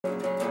$35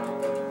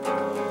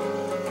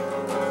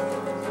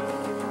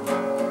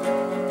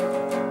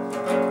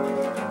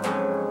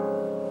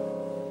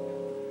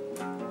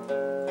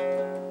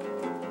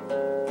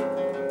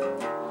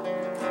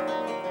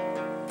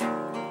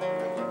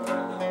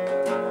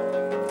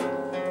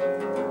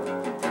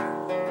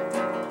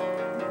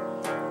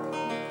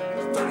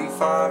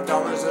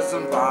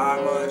 doesn't buy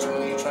much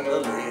when you're trying to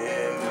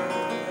live.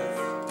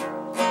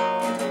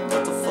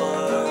 What the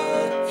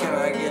fuck can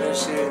I get a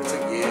shit to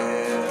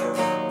give?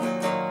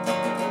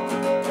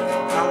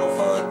 How the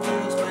fuck do you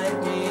expect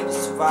me to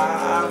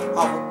survive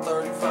off a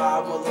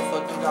 35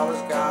 motherfucking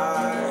dollars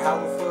guy? How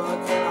the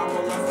fuck can I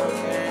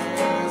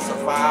motherfucking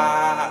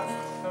survive?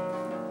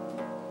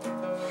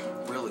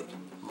 Really,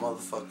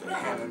 motherfucker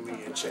handed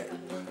me a check.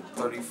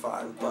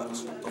 35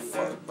 bucks, what the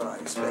fuck, but I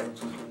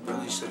expect.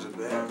 Really should have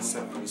been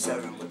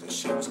 77, but the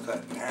shit was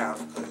cut in half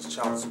because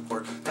child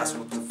support, that's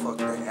what the fuck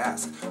they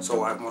ask.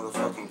 So I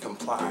motherfucking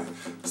comply.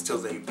 Still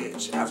they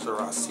bitch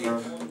after I see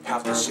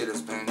half the shit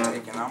has been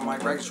taken. I'm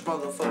like, write your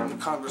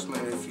motherfucking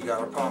congressman if you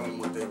got a problem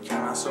with it.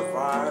 Can I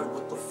survive?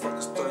 What the fuck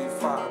is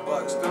 35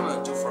 bucks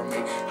gonna do for me?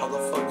 How the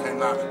fuck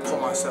can I pull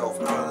myself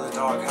out of the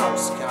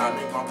doghouse? Can I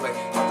make my way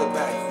out the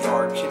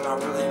backyard? Can I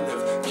really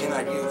live? Can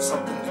I give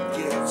something to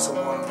give?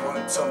 Someone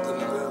want something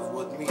to live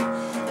with me?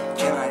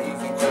 Can I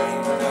even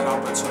create an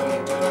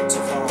opportunity to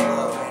fall in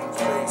love and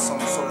create some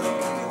sort of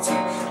unity?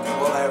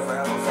 And will I ever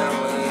have a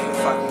family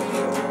if I can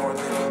give more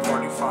than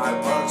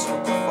 35 bucks?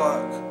 What the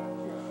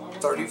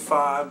fuck?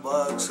 35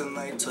 bucks and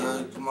they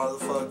took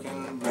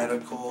motherfucking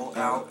medical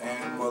out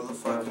and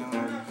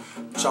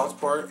motherfucking child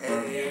support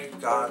A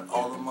got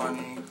all the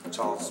money.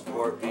 Child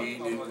support B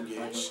didn't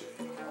get shit.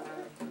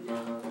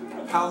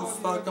 How the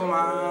fuck am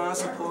I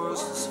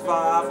supposed to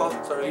survive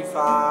off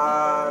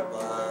 35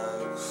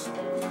 bucks?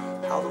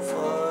 How the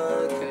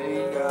fuck can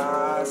you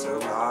guys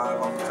survive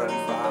off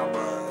 35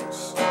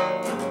 bucks?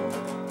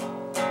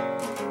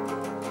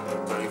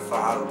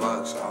 35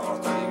 bucks, y'all,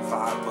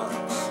 35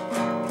 bucks.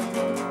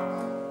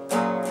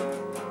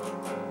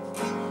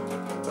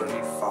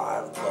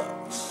 35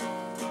 bucks.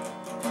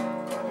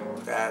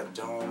 That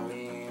don't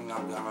mean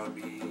I'm gonna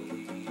be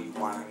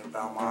whining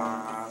about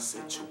my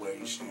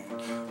situation.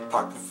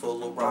 Pocket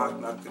full of rock,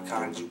 not the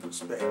kind you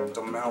expect.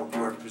 I'm out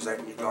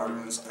representing your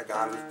gardens. I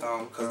got a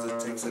thumb, cause it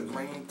takes a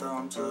green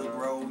thumb to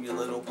grow your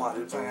little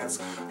potted plants.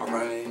 I'm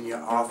running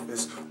your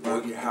office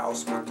or your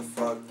house. What the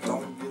fuck?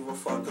 Don't give a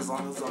fuck as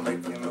long as I'm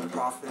making a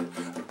profit.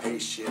 I pay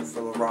shit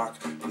for the rock.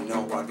 You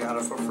know I got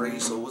it for free,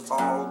 so it's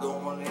all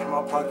going in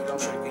my pocket. I'm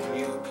tricking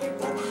you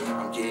people.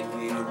 I'm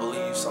getting you to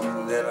believe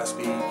something that I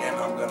speak, and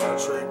I'm gonna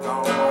trick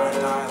all my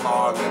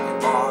dialogue and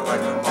get bog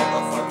like a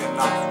motherfucking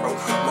off-road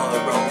mud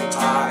road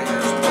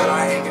tires. But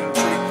I ain't gonna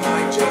treat you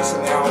like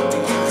Jason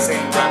Aldean, the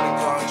same rapping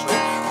country.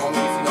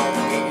 Homie, if you don't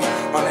meet me,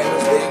 my name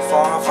is Big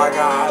Foff. I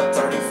got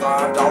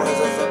 $35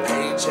 as a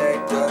paycheck,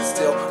 but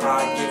still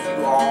I give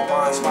you all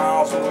my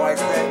smiles. What do I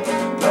expect?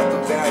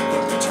 Nothing back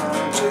in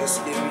return.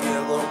 Just give me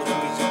a little bit of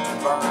music to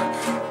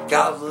burn.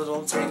 Got a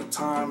little take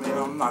time, and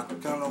I'm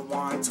not gonna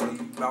whine. Tell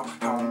you about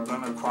how I'm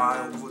gonna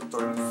cry over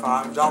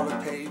 $35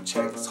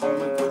 paychecks.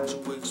 Homie, what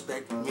you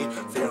expect me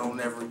to feel?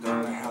 Never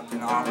gonna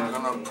happen. I'm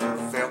gonna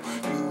prevail.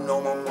 You know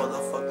I'm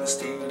motherfucking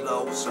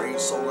steel, straight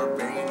solar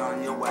bane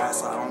on your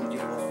ass. I don't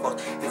give a fuck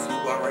if you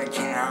already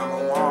can't.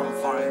 I'm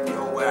finding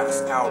your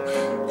ass out.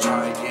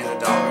 Trying to get a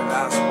dollar,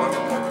 that's what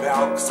I'm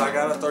about. Cause I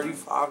got a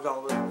 $35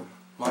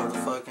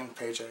 motherfucking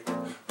paycheck.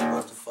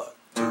 What the fuck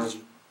did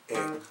you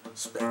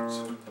expect?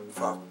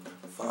 Fuck,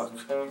 fuck,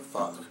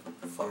 fuck,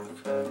 fuck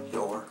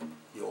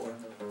your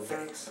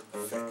face,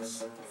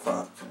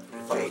 fuck,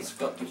 face,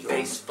 fuck your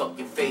face, fuck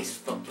your face,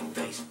 fuck your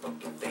face,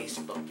 fuck your face,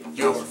 fuck your face.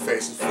 Your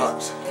face is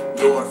fucked.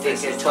 Your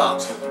face is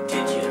fucked.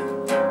 Did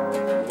you?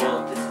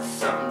 Well, this is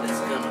something that's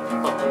gonna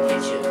fucking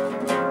get you.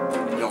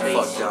 You don't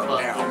fuck down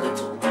now. You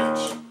little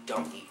bitch,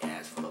 donkey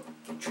ass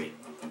fucking trip.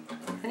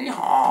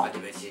 Yeehaw. I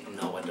bet you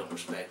know I don't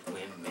respect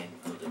women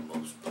for the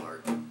most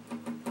part.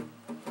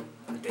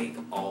 I think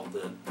all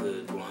the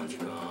good ones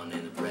are gone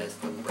and the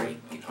rest are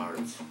breaking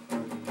hearts.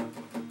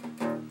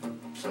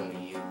 Some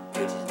of you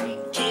bitches be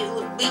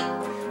killing me. I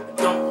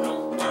don't know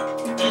what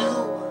to do.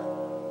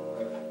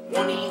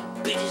 One of you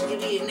bitches give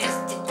me an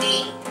STD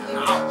and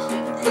I'll be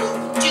through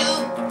with you.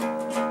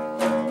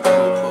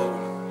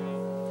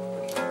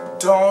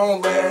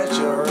 Don't let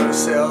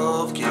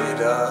yourself get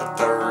a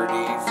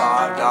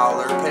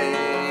 $35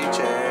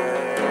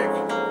 paycheck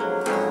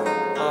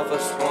Off a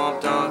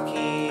swamp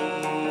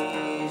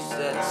donkeys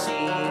that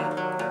sea.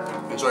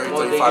 Enjoy your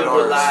One thing you $35.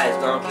 realize,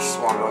 donkey.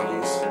 Swamp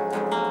donkeys.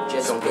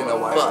 Just Don't get no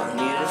fuck you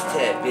this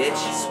tat,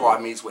 bitch. Swap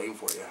meet's waiting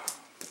for you.